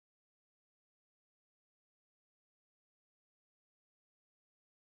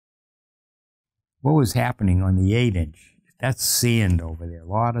what was happening on the 8-inch, that's sand over there, a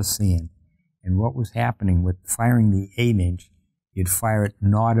lot of sand. And what was happening with firing the 8-inch, you'd fire it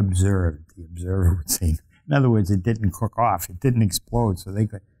not observed, the observer would say. In other words, it didn't cook off, it didn't explode, so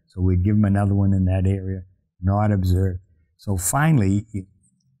we'd give them another one in that area, not observed. So finally,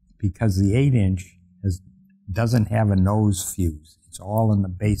 because the 8-inch doesn't have a nose fuse, it's all in the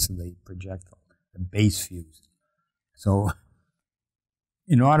base of the projectile, the base fuse. So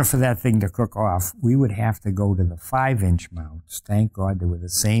in order for that thing to cook off, we would have to go to the 5-inch mounts. Thank God they were the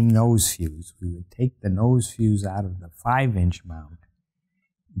same nose fuse. We would take the nose fuse out of the 5-inch mount,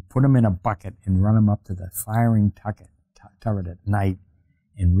 put them in a bucket, and run them up to the firing turret at night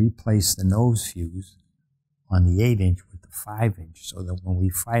and replace the nose fuse on the 8-inch with the 5-inch so that when we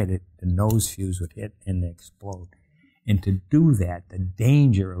fired it, the nose fuse would hit and explode. And to do that, the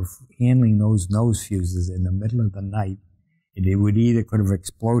danger of handling those nose fuses in the middle of the night, it would either could have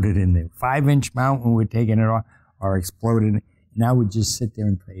exploded in the 5-inch mount when we're taking it off, or exploded. And I would just sit there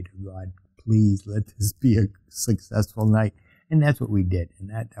and pray to God, please let this be a successful night. And that's what we did. And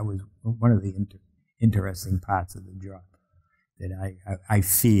that was one of the interesting parts of the job that I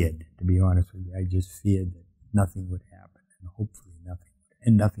feared, to be honest with you. I just feared that nothing would happen, and hopefully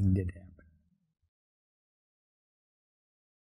nothing did happen.